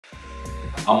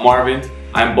I'm Marvin.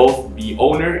 I'm both the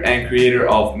owner and creator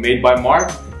of Made by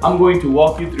Mark. I'm going to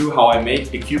walk you through how I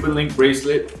make a Cuban link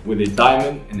bracelet with a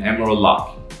diamond and emerald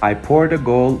lock. I pour the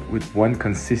gold with one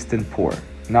consistent pour,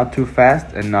 not too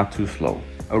fast and not too slow.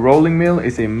 A rolling mill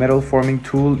is a metal forming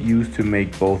tool used to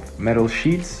make both metal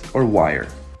sheets or wire.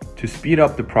 To speed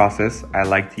up the process, I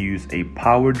like to use a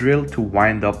power drill to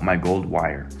wind up my gold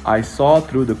wire. I saw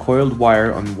through the coiled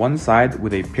wire on one side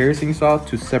with a piercing saw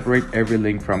to separate every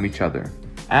link from each other.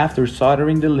 After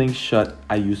soldering the links shut,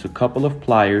 I use a couple of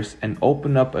pliers and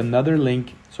open up another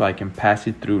link so I can pass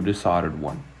it through the soldered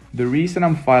one. The reason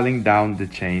I'm filing down the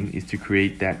chain is to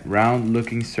create that round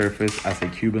looking surface as a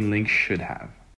Cuban link should have.